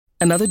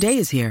Another day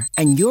is here,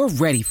 and you're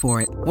ready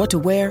for it. What to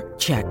wear?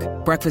 Check.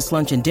 Breakfast,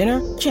 lunch, and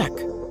dinner? Check.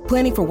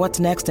 Planning for what's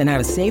next and how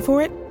to save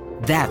for it?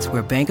 That's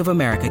where Bank of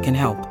America can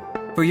help.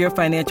 For your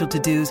financial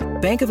to-dos,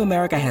 Bank of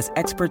America has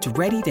experts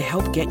ready to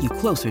help get you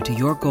closer to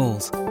your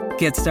goals.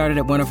 Get started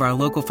at one of our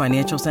local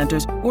financial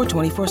centers or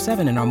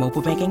 24/7 in our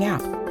mobile banking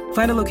app.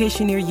 Find a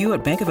location near you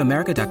at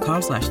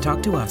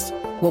bankofamerica.com/talktous.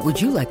 What would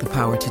you like the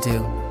power to do?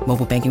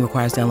 Mobile banking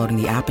requires downloading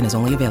the app and is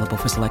only available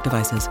for select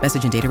devices.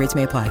 Message and data rates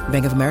may apply.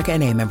 Bank of America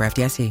N.A., member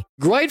FDIC.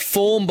 Great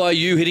form by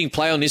you hitting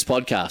play on this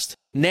podcast.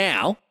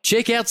 Now,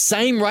 check out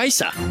Same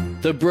Racer,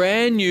 the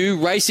brand new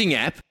racing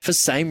app for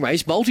same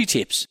race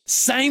multi-tips.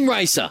 Same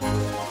Racer.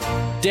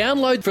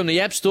 Download from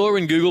the App Store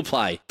and Google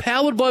Play.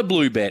 Powered by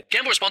Bluebet.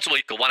 Gamble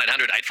responsibly. Call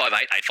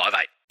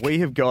 1-800-858-858. We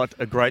have got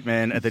a great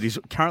man that is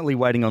currently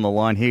waiting on the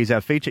line. Here's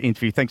our feature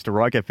interview thanks to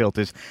Ryco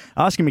Filters.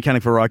 Asking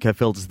Mechanic for Ryco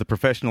Filters, the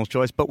professional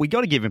choice, but we got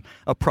to give him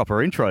a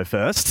proper intro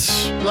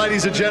first.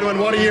 Ladies and gentlemen,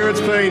 what a year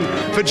it's been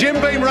for Jim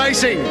Beam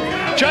Racing.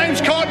 James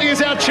Courtney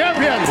is our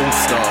champion. Don't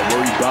stop,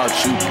 worry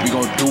about you, we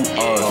gon' do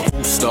us.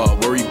 Don't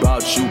stop, worry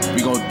about you,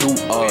 we gon' do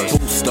us.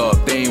 Don't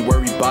stop, they ain't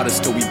worried about us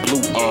till we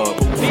blew up.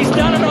 He's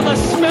done it on the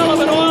smell of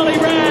an oily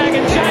rag,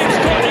 and James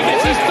Courtney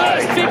gets his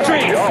first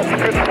victory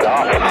for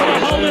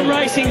the Holden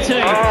Racing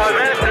team. Oh,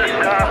 that's just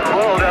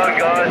well done,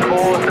 guys.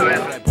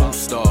 Awesome. Don't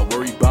stop,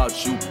 worry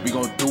about you, we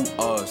gon' do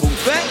us.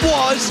 That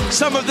was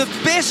some of the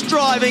best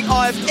driving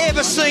I've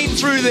ever seen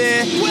through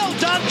there. Well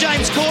done,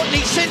 James Courtney.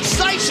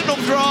 Sensational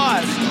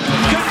drive.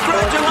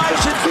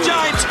 Congratulations,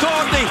 James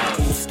Courtney.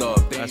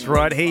 That's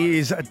right. He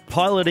is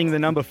piloting the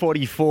number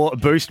 44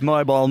 Boost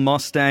Mobile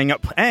Mustang,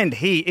 and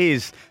he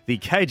is the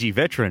KG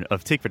veteran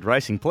of Tickford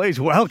Racing. Please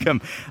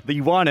welcome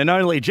the one and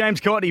only James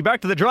Courtney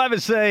back to the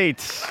driver's seat.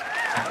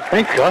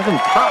 Thanks, guys. I'm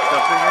pumped.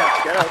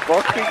 I've been out to go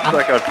boxing. It's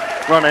like I'm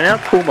running out,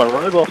 pull my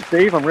robe off,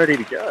 Steve. I'm ready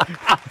to go.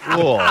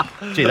 Oh,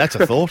 gee, that's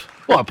a thought.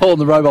 What, pulling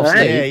the robe off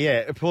Steve?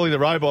 Yeah. Pulling the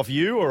robe off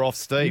you or off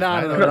Steve?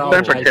 No.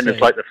 Don't pretend it's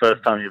like the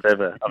first time I've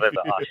ever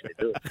asked you to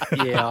do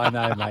it. Yeah, I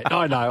know, mate.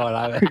 I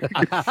know.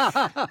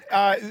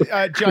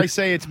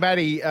 JC, it's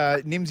Matty.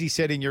 Nimsy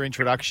said in your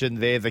introduction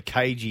there, the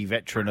KG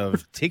veteran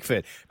of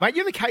Tickford. Mate,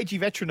 you're the KG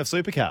veteran of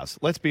supercars.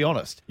 Let's be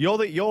honest. You're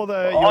the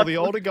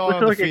older guy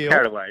on the field.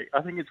 Carried away.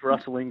 I think it's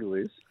Russell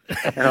Ingles.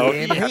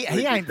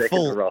 He ain't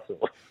full.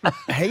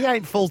 He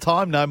ain't full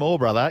time no more,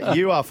 brother.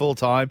 You are full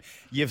time.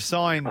 You've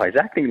signed. Oh, he's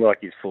acting like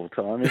he's full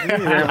time, isn't he?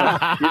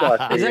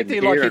 He's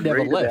acting like he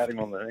never left. Him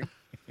on the thing.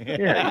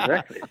 Yeah,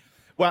 exactly.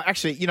 Well,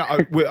 actually,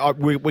 we're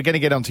going to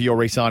get onto your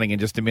re-signing in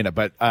just a minute,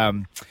 but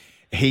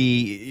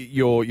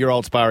your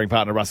old sparring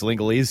partner Russell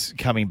Ingall is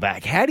coming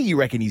back. How do you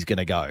reckon he's going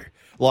to go?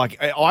 Like,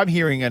 I'm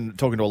hearing and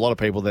talking to a lot of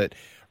people that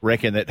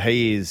reckon that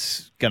he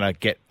is going to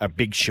get a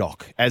big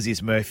shock, as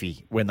is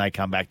Murphy, when they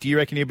come back. Do you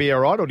reckon he'll be all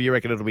right, or do you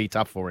reckon it'll be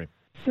tough for him?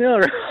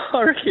 Yeah,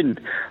 I reckon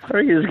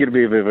it's going to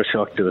be a bit of a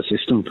shock to the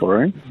system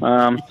for him.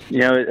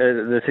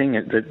 The thing,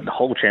 the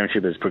whole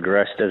championship has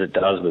progressed as it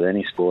does with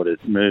any sport. It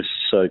moves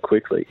so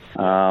quickly.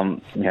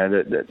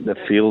 The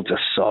fields are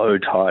so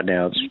tight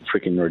now; it's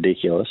freaking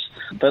ridiculous.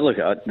 But look,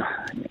 I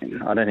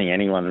don't think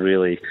anyone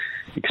really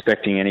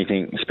expecting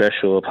anything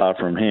special apart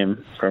from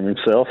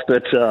himself.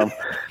 But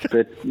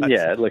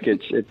yeah, look,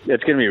 it's going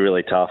to be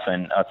really tough,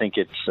 and I think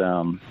it's.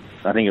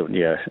 I think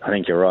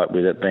you're right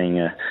with it being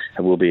it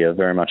will be a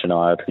very much an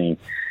eye-opening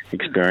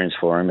experience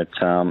for him. It's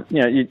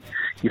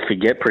you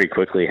forget pretty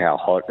quickly how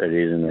hot it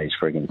is in these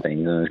frigging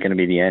things, and it's going to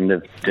be the end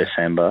of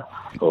December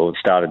or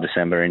start of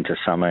December into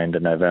summer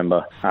into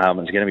November.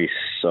 It's going to be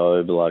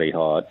so bloody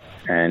hot,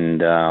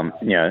 and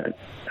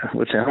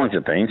how long has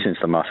it been since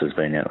the Muss has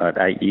been out? Like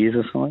 8 years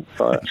or something?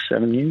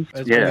 7 years?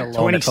 It's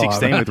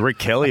 2016 with Rick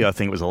Kelly, I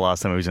think was the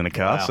last time he was in a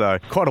car. Wow. So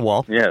quite a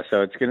while. Yeah,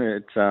 so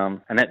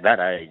and at that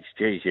age,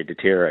 geez, you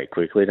deteriorate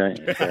quickly, don't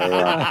you? So,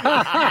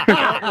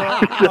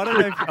 I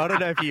don't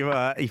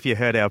know if you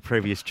heard our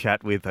previous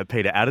chat with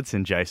Peter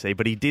Addison, JC,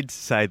 but he did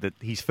say that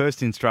his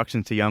first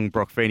instruction to young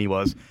Brock Feeney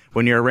was,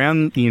 when you're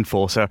around the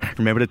enforcer,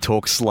 remember to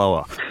talk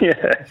slower.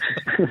 Yeah,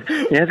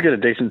 he has got a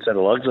decent set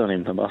of lugs on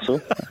him, the muscle.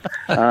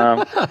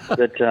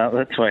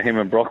 That's why him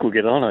and Brock will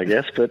get on, I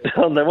guess. But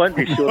they won't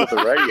be short of the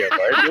radio,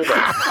 though, will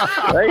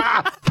they?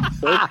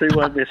 Those two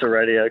won't miss a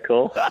radio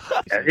call.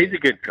 Yeah, he's a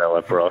good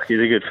fella, Brock. He's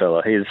a good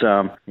fella. He's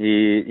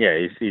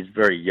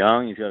very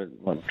young. He's got a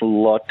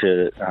lot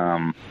to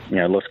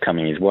lots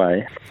coming his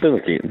way. But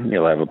look,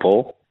 he'll have a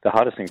ball. The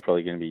hardest thing's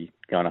probably going to be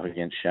going up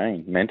against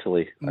Shane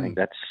mentally. I think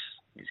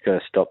he's got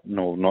to stop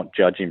not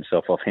judge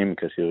himself off him,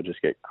 because he'll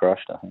just get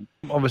crushed, I think.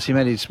 Obviously,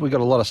 Matt, we've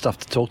got a lot of stuff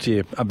to talk to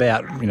you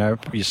about,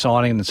 your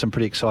signing and some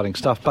pretty exciting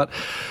stuff. But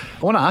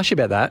I want to ask you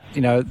about that.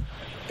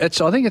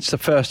 I think it's the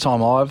first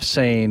time I've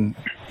seen,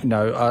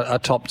 a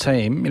top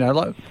team,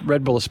 like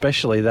Red Bull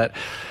especially, that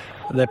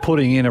they're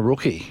putting in a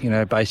rookie,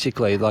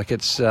 basically. Like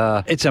it's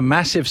a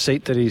massive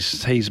seat that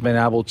he's been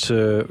able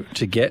to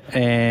get.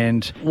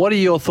 And what are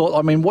your thoughts?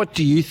 I mean, what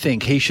do you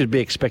think he should be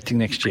expecting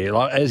next year,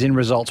 like, as in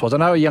results-wise? I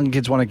know young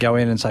kids want to go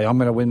in and say, I'm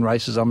going to win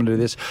races, I'm going to do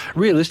this.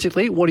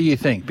 Realistically, what do you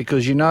think?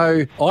 Because I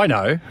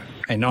know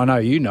and I know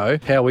you know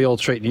how we all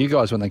treat you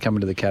guys when they come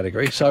into the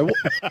category. So,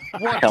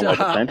 what? Come like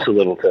a fence a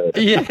little turd.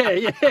 Yeah.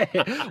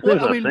 What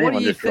do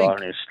you think?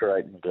 Driving him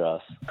straight in the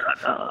grass.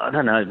 I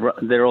don't know.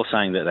 They're all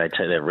saying that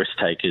they're risk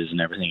takers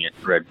and everything at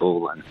Red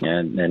Bull,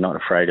 and they're not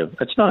afraid of.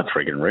 It's not a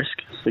friggin'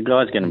 risk. The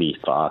guy's going to be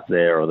fast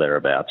there or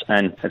thereabouts,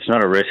 and it's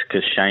not a risk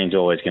because Shane's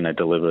always going to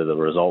deliver the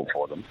result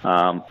for them.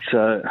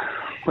 So,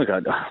 look,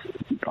 I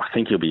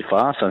think he'll be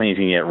fast. I think he's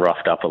going to get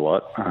roughed up a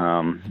lot,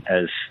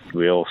 as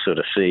we all sort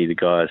of see the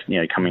guys,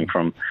 coming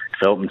from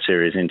development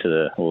series into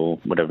the, or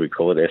whatever we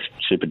call it,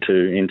 Super 2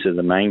 into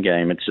the main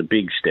game. It's a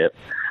big step.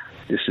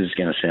 This is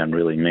going to sound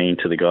really mean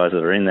to the guys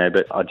that are in there,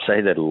 but I'd say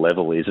that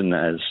level isn't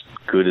as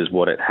good as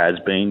what it has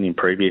been in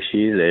previous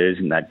years. There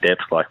isn't that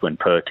depth like when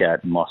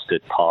Percat,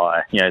 Mostert,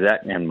 Pye,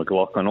 that and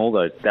McLaughlin, all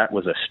those. That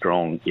was a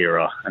strong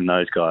era, and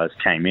those guys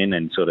came in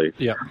and sort of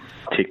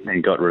ticked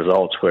and got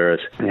results. Whereas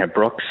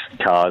Brock's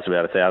car is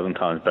about 1,000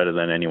 times better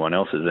than anyone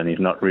else's, and he's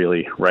not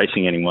really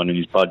racing anyone, and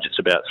his budget's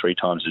about 3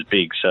 times as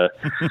big. So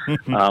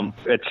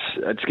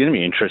it's going to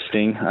be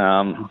interesting.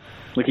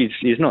 Look,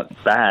 he's not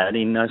bad.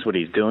 He knows what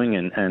he's doing,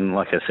 and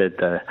like I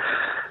said,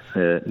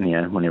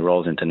 when he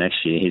rolls into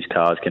next year, his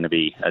car is going to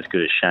be as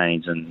good as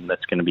Shane's, and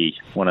that's going to be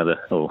one of the,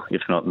 or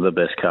if not the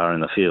best car in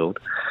the field.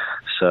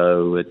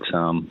 So it's,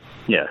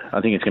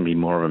 I think it's going to be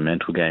more of a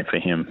mental game for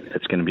him.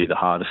 It's going to be the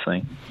hardest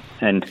thing.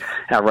 And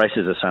our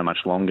races are so much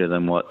longer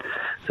than what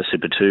the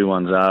Super 2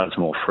 ones are. It's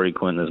more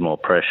frequent. There's more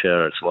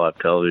pressure. It's live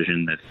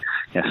television.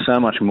 There's so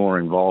much more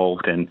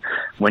involved. And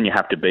when you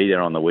have to be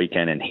there on the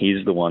weekend and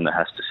he's the one that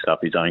has to set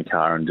up his own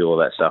car and do all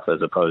that stuff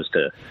as opposed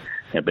to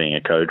being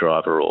a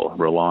co-driver or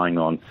relying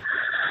on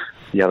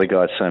the other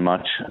guys so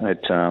much,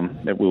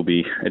 it will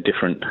be a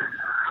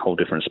whole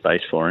different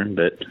space for him.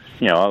 But,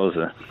 I was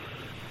a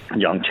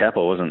young chap.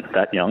 I wasn't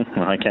that young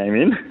when I came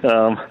in.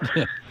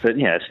 But,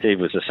 Steve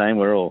was the same.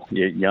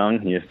 You're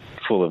young, you're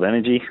full of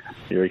energy,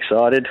 you're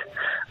excited.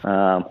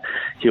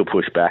 He'll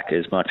push back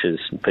as much as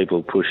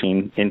people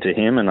pushing into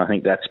him, and I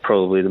think that's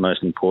probably the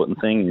most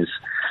important thing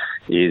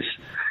is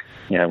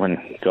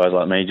when guys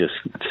like me just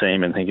see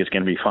him and think it's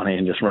going to be funny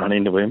and just run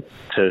into him,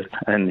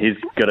 and he's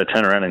got to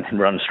turn around and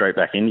run straight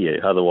back into you.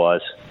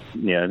 Otherwise,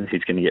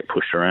 he's going to get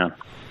pushed around.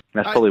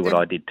 That's probably what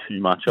I did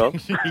too much of.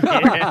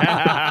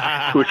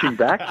 Pushing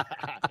back.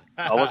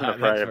 I wasn't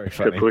afraid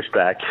to push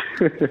back.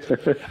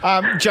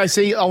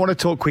 JC, I want to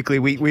talk quickly.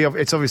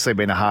 It's obviously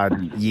been a hard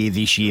year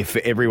this year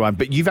for everyone,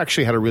 but you've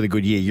actually had a really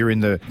good year. You're in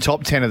the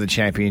top 10 of the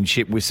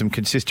championship with some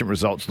consistent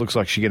results. Looks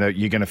like you're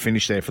going to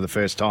finish there for the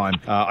first time,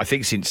 I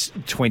think, since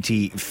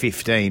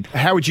 2015.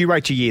 How would you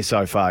rate your year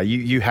so far?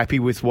 You happy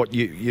with what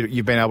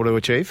you've been able to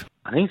achieve?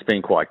 I think it's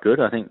been quite good.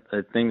 I think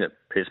the thing that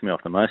pissed me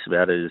off the most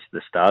about it is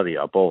the start of the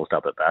year. I ballsed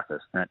up at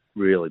Bathurst. That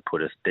really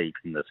put us deep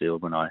in the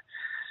field when I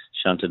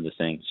shunted the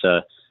thing.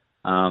 So,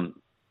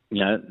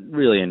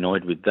 really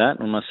annoyed with that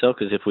on myself,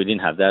 because if we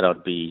didn't have that,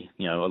 I'd be,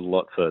 a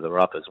lot further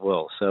up as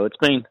well. So it's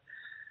been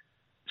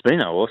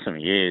an awesome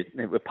year.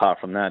 Apart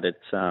from that,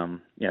 it's,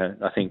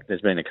 I think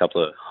there's been a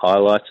couple of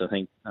highlights. I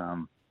think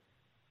the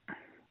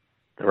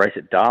race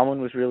at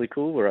Darwin was really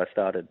cool, where I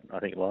started, I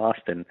think,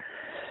 last and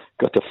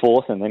got to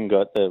fourth, and then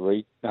got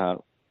the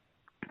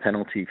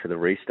penalty for the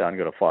restart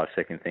and got a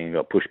 5-second thing and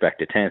got pushed back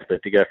to 10th.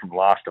 But to go from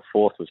last to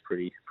fourth was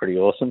pretty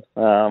awesome.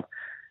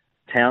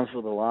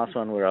 Townsville, the last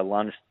one, where I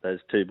lunged those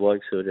two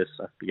blokes who were just,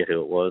 I forget who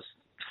it was,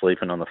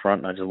 sleeping on the front,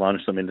 and I just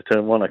lunged them into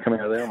turn one. I come out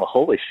of there, I'm like,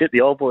 holy shit,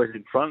 the old boy's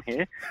in front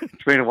here.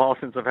 It's been a while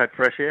since I've had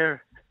fresh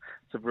air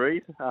to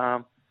breathe.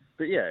 But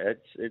yeah,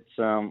 it's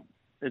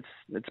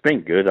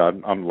been good.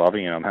 I'm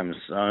loving it. I'm having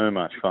so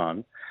much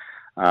fun.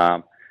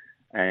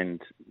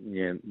 And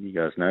you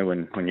guys know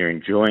when you're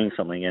enjoying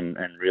something and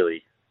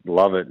really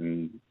love it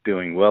and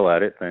doing well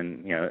at it,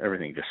 then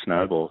everything just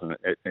snowballs and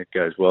it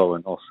goes well.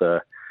 And also,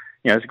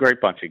 it's a great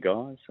bunch of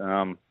guys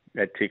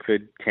at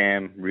Tickford.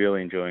 Cam,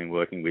 really enjoying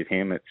working with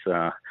him.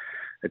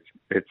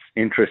 It's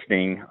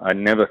interesting. I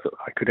never thought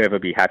I could ever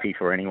be happy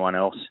for anyone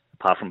else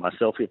apart from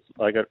myself. If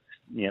I got,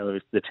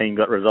 the team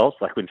got results,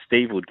 like when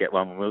Steve would get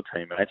one when we were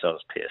teammates, I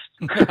was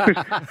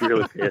pissed,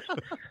 really pissed.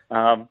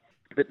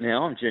 But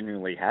now I'm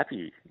genuinely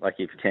happy. Like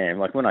if Cam,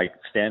 like when I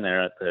stand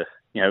there at the,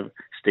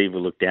 Steve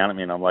will look down at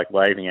me and I'm like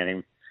waving at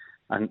him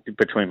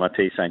between my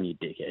teeth saying, "You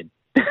dickhead."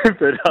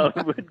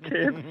 But with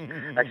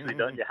Cam, actually,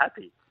 don't you're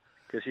happy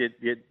because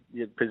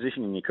you're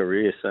positioning your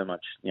career so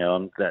much.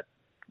 I'm that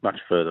much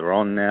further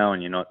on now,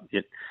 and you're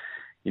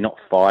not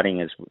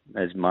fighting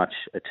as much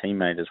a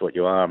teammate as what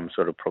you are. I'm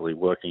sort of probably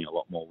working a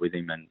lot more with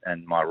him,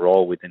 and my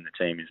role within the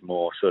team is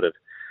more sort of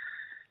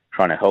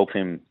trying to help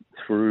him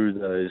through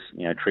those,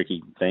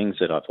 tricky things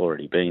that I've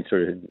already been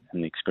through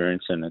and the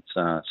experience, and it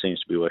seems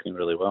to be working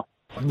really well.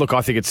 Look,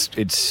 I think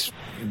it's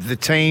the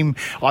team.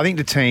 I think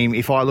the team,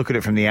 if I look at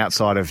it from the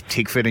outside of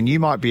Tickford, and you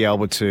might be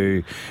able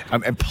to,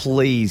 and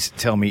please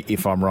tell me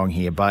if I'm wrong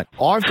here, but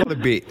I've got a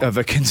bit of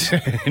a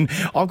concern.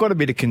 I've got a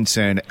bit of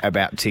concern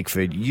about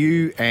Tickford.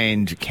 You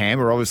and Cam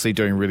are obviously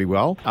doing really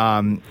well.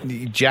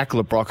 Jack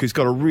LeBrock, who's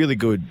got a really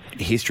good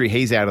history,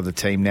 he's out of the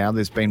team now.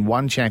 There's been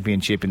one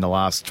championship in the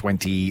last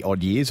 20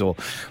 odd years or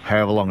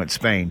however long it's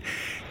been.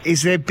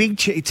 Is there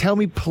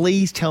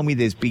please tell me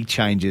there's big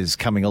changes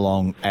coming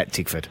along at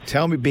Tickford.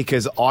 Tell me,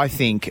 because I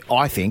think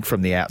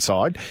from the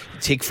outside,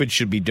 Tickford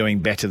should be doing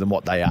better than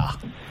what they are.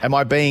 Am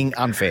I being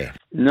unfair?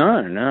 No.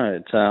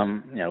 It's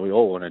we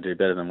all want to do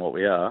better than what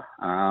we are.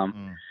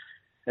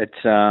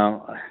 It's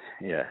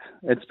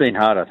been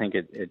hard. I think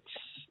it's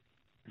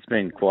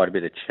been quite a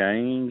bit of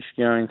change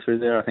going through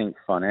there. I think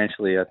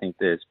financially,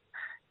 there's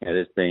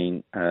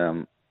been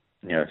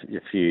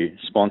a few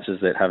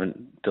sponsors that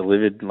haven't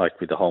delivered, like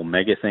with the whole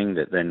mega thing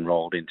that then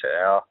rolled into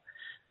our,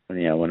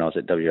 when I was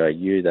at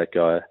WAU, that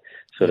guy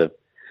sort of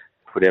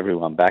put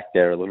everyone back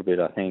there a little bit,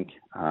 I think.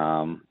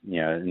 And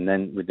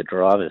then with the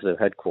drivers, they've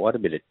had quite a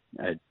bit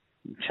of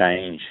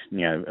change,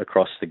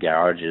 across the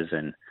garages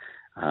and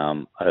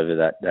over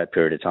that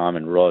period of time.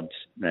 And Rod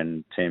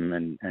and Tim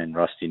and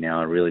Rusty now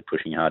are really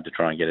pushing hard to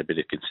try and get a bit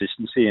of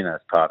consistency, and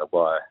that's part of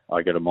why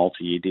I got a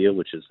multi-year deal,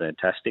 which is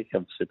fantastic.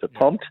 I'm super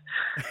pumped.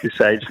 This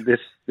age,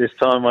 this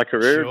time in my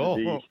career, Sure.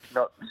 to be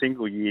not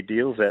single-year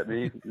deals at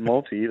me,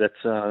 multi.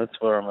 That's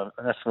where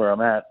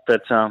I'm at.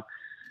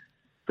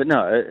 But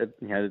no,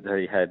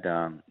 they had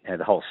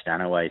the whole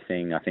Stanaway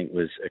thing. I think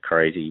was a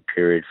crazy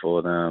period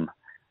for them.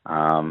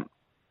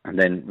 And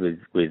then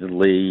with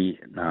Lee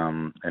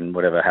and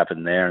whatever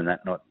happened there, and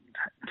that not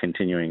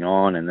continuing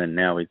on, and then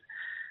now with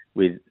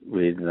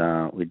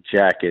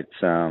Jack,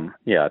 it's I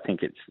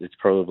think it's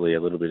probably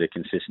a little bit of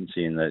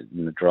consistency in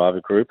the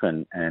driver group,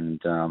 and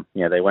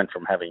they went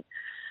from having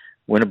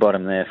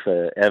Winterbottom there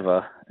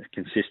forever, a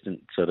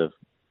consistent sort of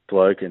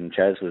bloke, and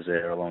Chaz was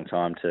there a long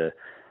time, to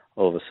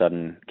all of a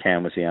sudden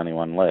Cam was the only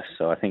one left.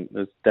 So I think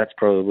that's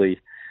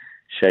probably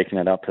shaken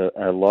it up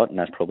a lot, and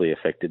that's probably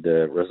affected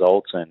the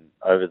results. And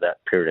over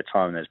that period of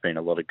time, there's been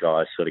a lot of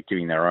guys sort of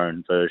giving their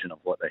own version of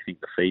what they think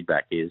the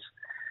feedback is,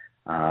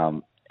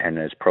 and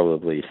has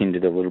probably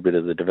hindered a little bit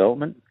of the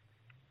development.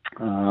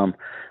 But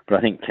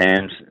I think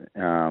Cam's,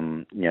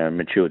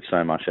 matured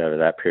so much over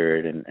that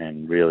period,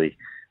 and really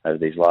over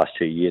these last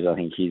 2 years, I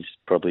think he's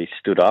probably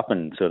stood up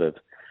and sort of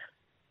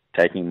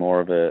taking more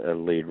of a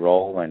lead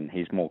role, and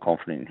he's more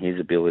confident in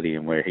his ability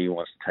and where he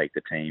wants to take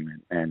the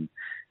team and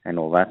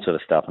all that sort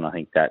of stuff. And I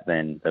think that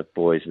then the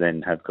boys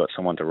then have got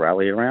someone to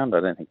rally around. I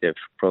don't think they've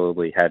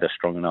probably had a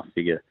strong enough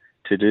figure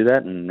to do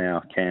that. And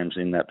now Cam's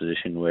in that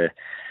position where,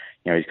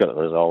 he's got the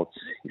results,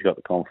 he's got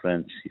the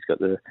confidence, he's got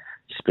the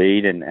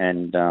speed,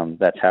 and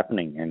that's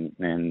happening.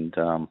 And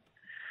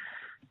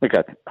look,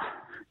 I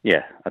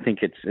think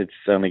it's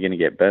only going to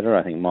get better.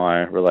 I think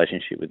my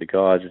relationship with the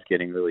guys is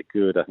getting really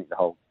good. I think the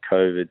whole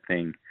COVID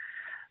thing,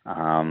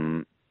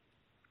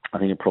 I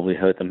think it probably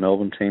hurt the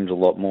Melbourne teams a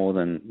lot more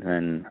than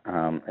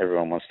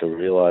everyone wants to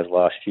realise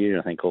last year.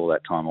 I think all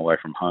that time away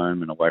from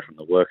home and away from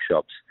the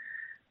workshops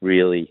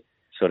really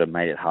sort of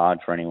made it hard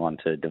for anyone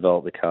to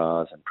develop the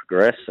cars and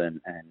progress.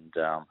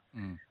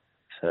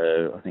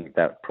 So I think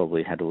that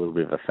probably had a little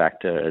bit of a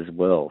factor as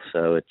well.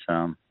 So it's,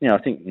 I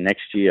think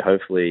next year,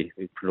 hopefully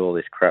we put all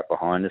this crap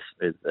behind us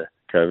with the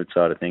COVID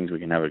side of things. We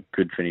can have a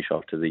good finish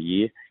off to the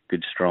year,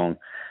 good, strong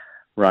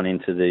run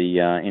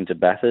into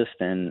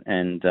Bathurst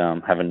and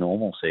have a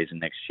normal season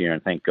next year.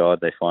 And thank God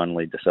they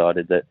finally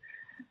decided that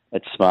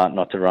it's smart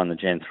not to run the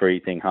Gen 3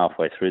 thing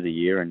halfway through the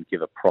year and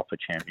give a proper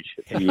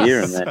championship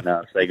year and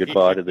then say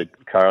goodbye to the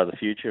car of the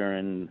future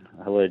and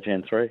hello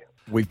Gen 3.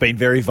 We've been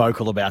very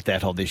vocal about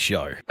that on this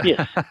show.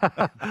 Yes.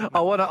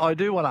 I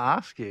do want to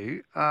ask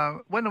you,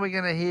 when are we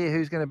going to hear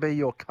who's going to be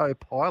your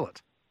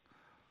co-pilot?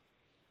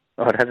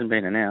 Oh, it hasn't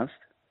been announced.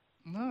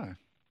 No.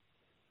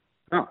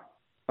 Oh.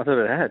 I thought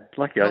it had.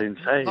 Lucky I didn't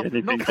say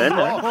anything then.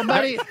 Well,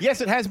 Matty,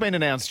 yes, it has been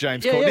announced,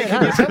 James. Yeah, Courtney. yeah,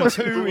 Can you tell us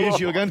who is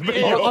you're going to be?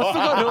 Yeah, I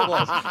forgot who it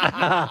was.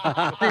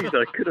 Jeez,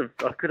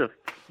 I could have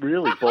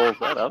really balled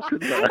that up,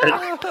 couldn't I?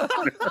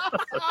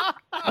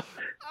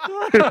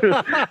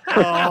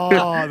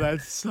 Oh,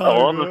 that's so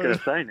Oh, I'm good. not going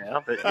to say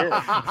now, but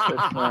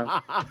yeah.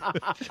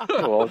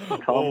 Well,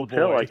 time will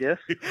tell, I guess.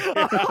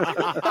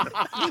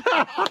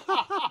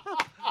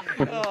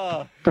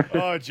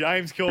 Oh,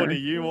 James Courtney,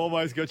 you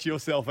almost got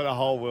yourself in a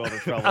whole world of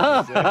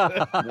trouble.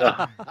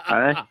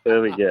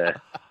 There we go.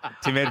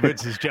 Tim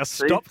Edwards has just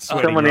stopped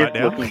sweating Someone right is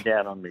now. looking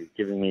down on me,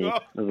 giving me a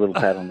little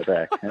pat on the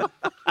back. Yeah?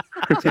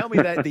 Tell me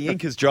that the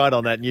ink has dried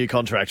on that new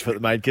contract for the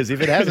mate, because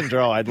if it hasn't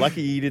dried,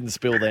 lucky you didn't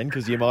spill then,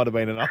 because you might have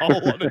been in a whole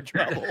lot of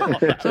trouble.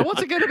 So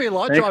what's it going to be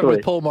like driving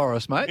with Paul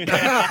Morris, mate? It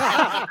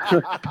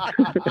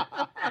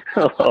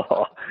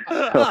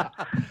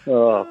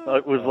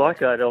was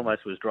like I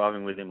almost was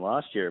driving with him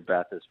last year at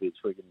Bathurst with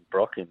freaking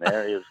Brock in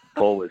there.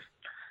 Paul was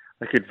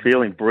I could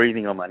feel him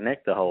breathing on my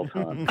neck the whole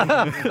time.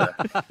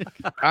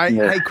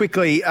 Hey,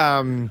 quickly,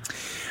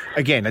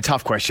 again, a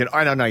tough question.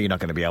 I don't know you're not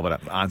going to be able to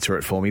answer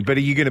it for me, but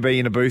are you going to be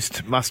in a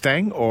Boost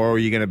Mustang or are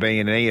you going to be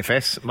in an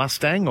EFS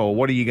Mustang or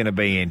what are you going to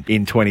be in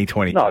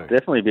 2022? No, I'll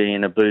definitely be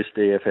in a Boost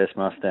EFS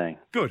Mustang.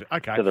 Good,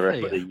 okay. For the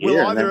rest of the year.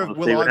 Will either of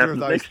those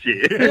next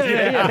year.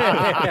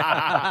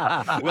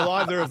 Will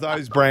either of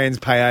those brands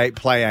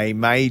play a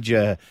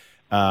major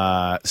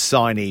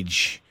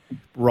signage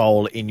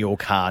role in your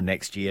car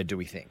next year, do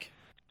we think?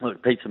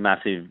 Look, Pete's a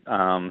massive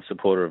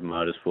supporter of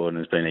motorsport and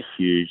has been a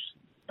huge,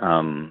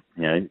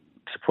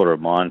 supporter of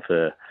mine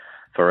for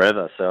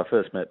forever. So I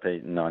first met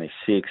Pete in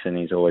 '96, and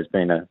he's always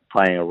been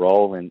playing a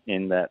role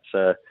in that.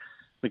 So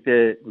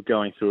we're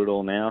going through it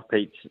all now.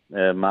 Pete's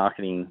a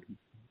marketing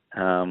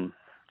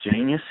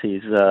genius. He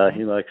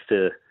likes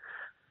to.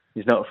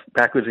 He's not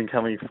backwards and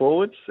coming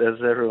forwards,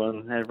 as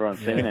everyone's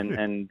seen,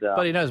 and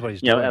but he knows what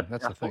he's doing.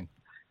 That's the thing.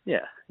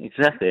 Yeah,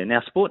 exactly. And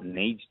our sport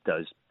needs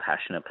those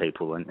passionate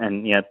people,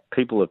 and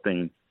people have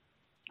been,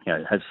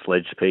 have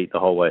sledged Pete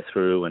the whole way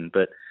through.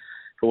 But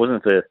if it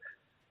wasn't for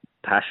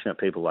passionate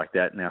people like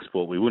that in our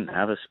sport, we wouldn't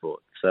have a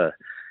sport. So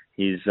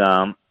he's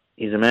a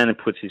man who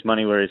puts his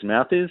money where his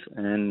mouth is,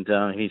 and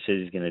he says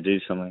he's going to do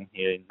something.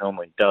 He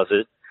normally does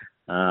it.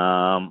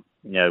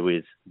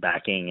 With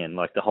backing and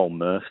like the whole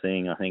Murph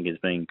thing, I think has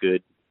been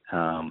good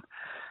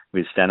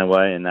with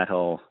Stanaway and that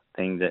whole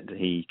thing that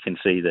he can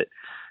see that.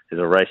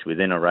 There's a race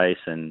within a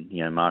race, and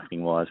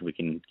marketing-wise, we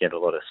can get a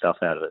lot of stuff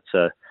out of it.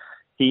 So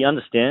he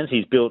understands.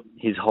 He's built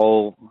his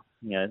whole,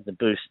 the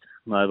Boost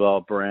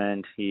Mobile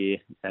brand here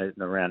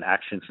around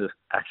action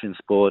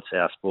sports.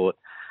 Our sport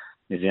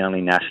is the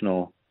only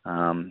national,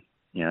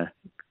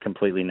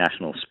 completely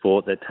national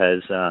sport that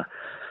has,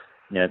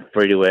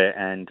 free-to-air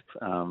and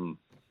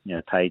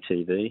pay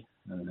TV.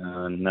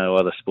 No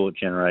other sport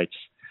generates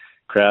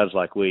crowds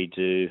like we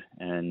do,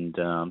 and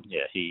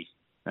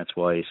that's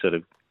why he's sort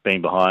of been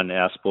behind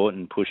our sport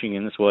and pushing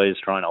in this way is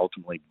trying to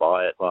ultimately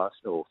buy it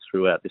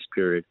throughout this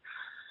period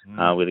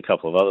with a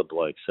couple of other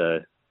blokes. So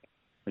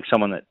like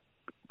someone that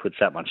puts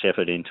that much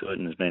effort into it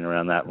and has been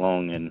around that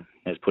long and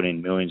has put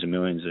in millions and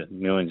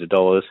millions of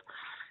dollars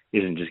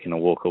isn't just going to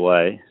walk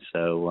away.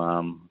 So,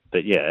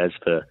 as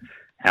for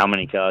how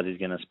many cars he's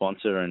going to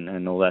sponsor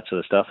and all that sort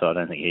of stuff, I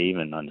don't think he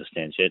even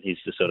understands yet. He's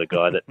the sort of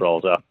guy that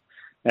rolls up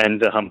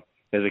and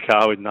there's a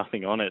car with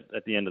nothing on it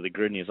at the end of the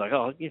grid, and he's like,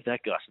 "Oh, I'll give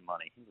that guy some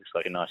money. He looks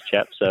like a nice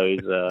chap." So he's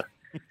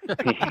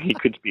he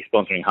could be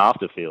sponsoring half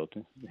the field.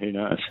 Who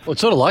knows? Well,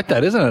 it's sort of like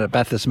that, isn't it, at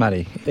Bathurst,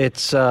 Matty?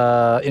 It's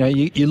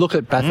you look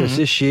at Bathurst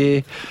this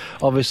year.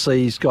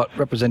 Obviously, he's got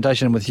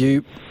representation with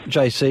you,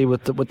 JC,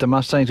 with the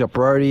Mustangs. He's got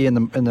Brody and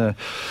the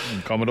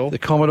Commodore. The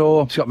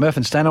Commodore. He's got Murph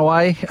and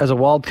Stanaway as a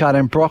wild card,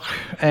 and Brock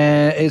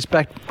is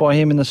backed by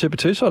him in the Super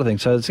 2 side of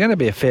things. So it's going to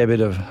be a fair bit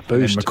of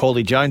boost. And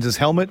Macaulay Jones's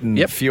helmet and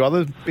a few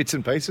other bits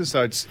and pieces.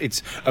 So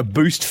it's a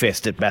boost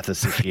fest at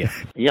Bathurst this year.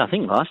 Yeah, I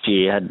think last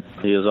year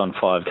he was on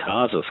 5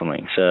 cars or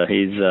something. So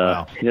he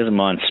doesn't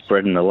mind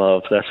spreading the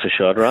love, that's for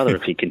sure. I'd rather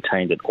if he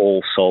contained it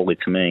all solely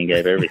to me and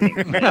gave everything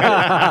to me.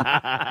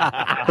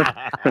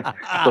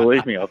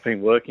 Believe me, I've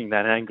been working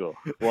that angle.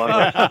 Why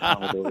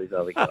not with all these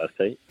other guys,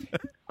 Pete?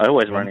 I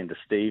always run into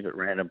Steve at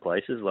random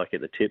places, like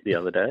at the tip the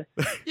other day.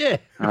 Yeah.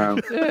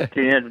 Can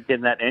you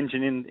get that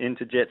engine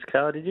into Jet's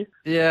car, did you?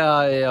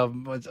 Yeah,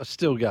 I'm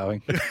still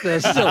going.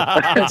 There's still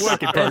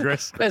work in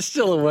progress. There's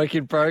still a work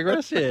in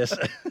progress, yes.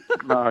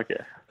 Oh,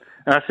 okay.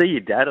 And I see your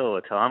dad all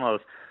the time. I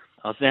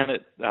was down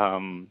at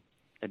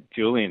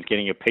Julian's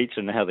getting a pizza,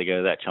 and how they go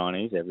to that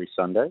Chinese every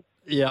Sunday.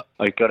 Yeah.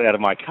 I got out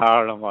of my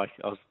car, and I'm like,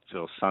 it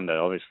was Sunday,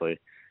 obviously.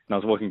 And I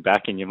was walking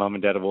back, and your mum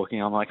and dad are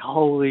walking. I'm like,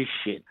 holy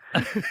shit,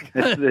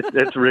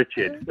 that's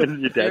Richard.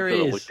 And your dad sort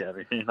of looked at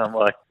me, and I'm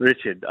like,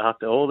 Richard,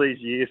 after all these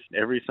years,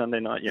 every Sunday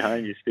night you're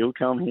home, you still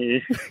come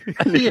here.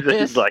 And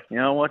he's like, you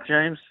know what,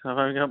 James? I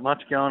haven't got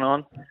much going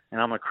on,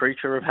 and I'm a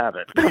creature of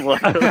habit. I'm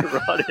like,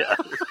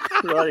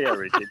 right out,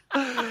 Richard.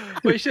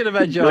 We should have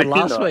had you on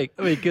last week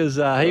because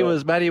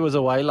Matty was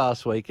away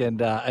last week, and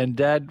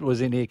Dad was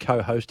in here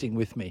co-hosting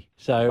with me.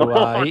 So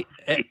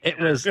it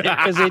was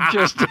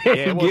interesting.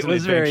 Yeah, it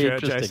was very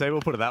interesting. JC, we'll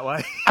put it that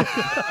way.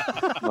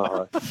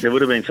 There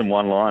would have been some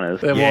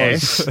one-liners. There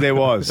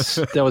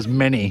was. There was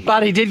many.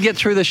 But he did get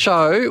through the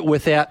show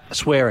without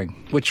swearing,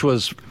 which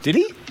was... Did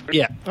he?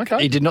 Yeah.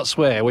 Okay. He did not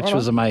swear, which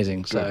was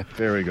amazing. So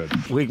very good.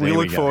 We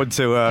look forward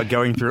to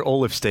going through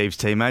all of Steve's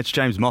teammates.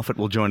 James Moffat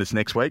will join us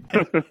next week.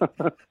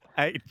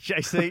 Hey,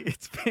 JC,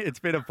 it's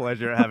been a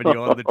pleasure having you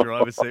on the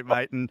driver's seat,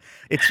 mate, and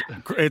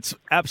it's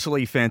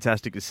absolutely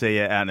fantastic to see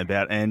you out and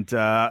about. And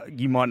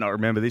you might not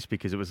remember this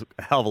because it was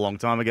a hell of a long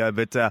time ago,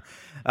 but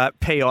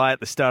PI at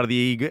the start of the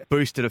year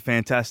boosted a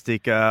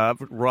fantastic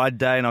ride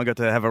day, and I got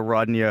to have a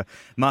ride in your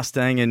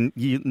Mustang, and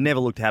you never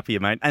looked happier,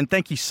 mate. And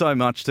thank you so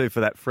much too for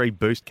that free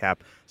boost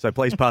cap. So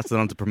please pass it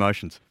on to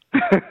promotions.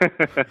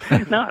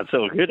 No, it's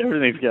all good.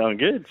 Everything's going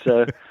good.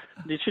 So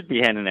You should be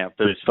handing out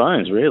Boost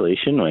phones, really,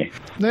 shouldn't we?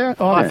 Yeah.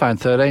 iPhone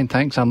 13,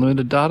 thanks,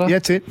 unlimited data. Yeah,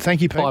 that's it.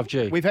 Thank you, Pete.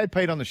 5G. We've had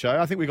Pete on the show.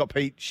 I think we've got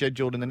Pete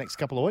scheduled in the next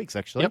couple of weeks,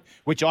 actually, Yep.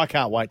 which I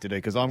can't wait to do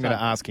because I'm going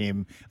to ask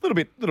him a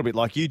little bit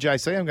like you,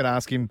 JC. I'm going to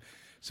ask him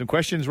some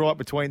questions right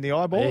between the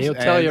eyeballs. Yeah, he'll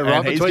tell you right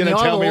and between the he's going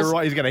to tell me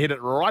eyeballs. he's going to hit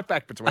it right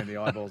back between the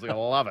eyeballs. I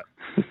love it.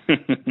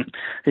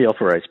 He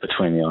operates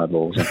between the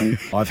eyeballs, I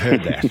think. I've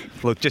heard that.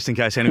 Look, just in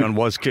case anyone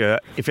was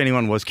if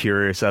anyone was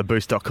curious,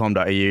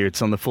 boost.com.au,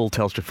 it's on the full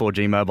Telstra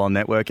 4G mobile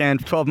network,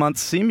 and 12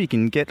 months SIM, you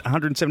can get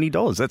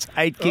 $170. That's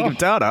 8 gig of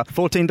data,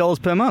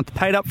 $14 per month,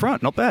 paid up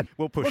front. Not bad.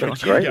 We'll push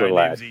That's it. great, little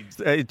lad.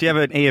 Do you have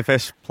an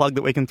EFS plug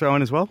that we can throw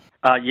in as well?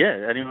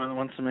 Yeah, anyone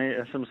wants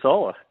some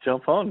solar,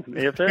 jump on.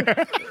 EFS.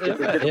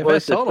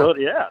 EFS solar.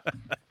 Yeah.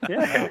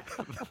 Yeah.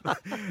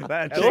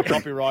 That's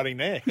copywriting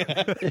there.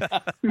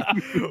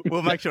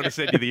 We'll make sure to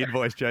send you the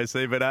invoice,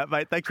 JC. But,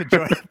 mate, thanks for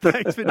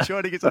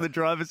joining us on the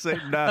driver's seat.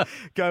 And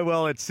go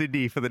well at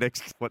Sydney for the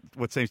next,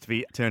 what seems to be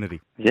eternity.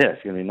 Yeah,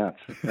 it's going to be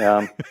nuts.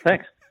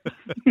 Thanks.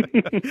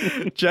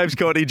 James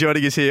Courtney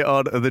joining us here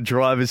on the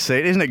driver's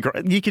seat. Isn't it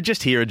great? You could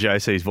just hear in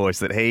JC's voice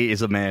that he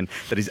is a man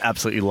that is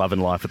absolutely loving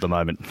life at the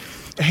moment.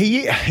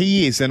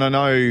 He is, and I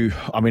know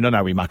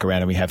we muck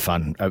around and we have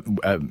fun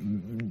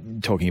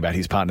talking about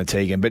his partner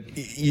Tegan, but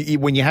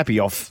when you're happy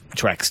off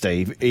track,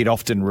 Steve, it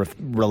often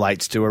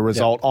relates to a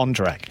result on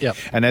track. Yep.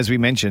 And as we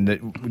mentioned,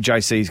 that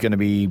JC is going to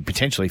be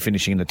potentially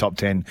finishing in the top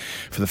 10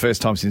 for the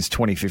first time since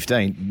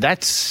 2015.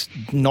 That's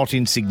not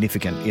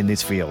insignificant in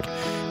this field.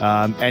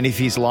 And if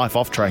his life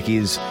off track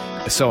is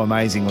so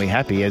amazingly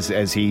happy,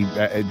 as he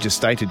just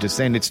stated just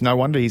then, it's no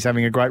wonder he's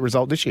having a great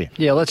result this year.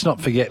 Yeah, let's not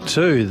forget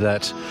too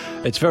that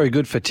it's very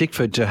good for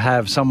Tickford to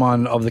have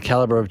someone of the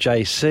calibre of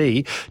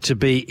JC to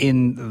be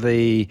in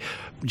the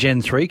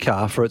Gen 3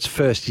 car for its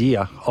first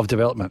year of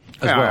development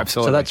as well.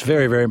 Absolutely. So that's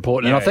very, very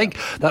important. Yeah, and I think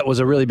that was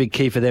a really big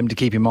key for them to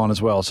keep him on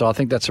as well. So I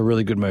think that's a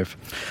really good move.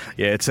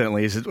 Yeah, it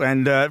certainly is.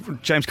 And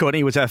James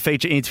Courtney was our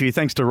feature interview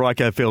thanks to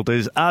Ryco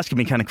Filters. Ask a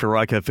mechanic for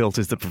Ryco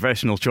Filters, the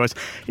professional choice.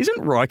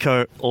 Isn't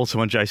Ryco also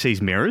on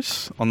JC's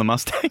mirrors on the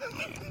Mustang?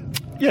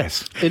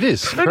 Yes. It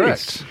is,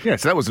 correct. Is.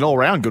 Yes, that was an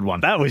all-round good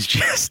one. That was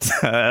just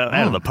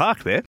out of the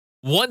park there.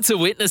 Want to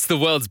witness the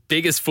world's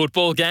biggest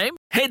football game?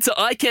 Head to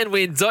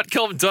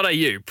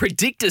iCanWin.com.au,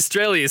 predict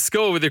Australia's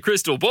score with a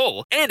crystal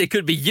ball, and it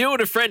could be you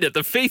and a friend at the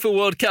FIFA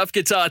World Cup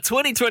Qatar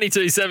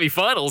 2022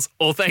 semi-finals,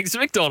 all thanks to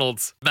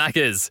McDonald's.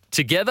 Maccas,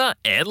 together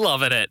and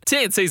loving it.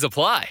 TNCs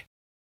apply.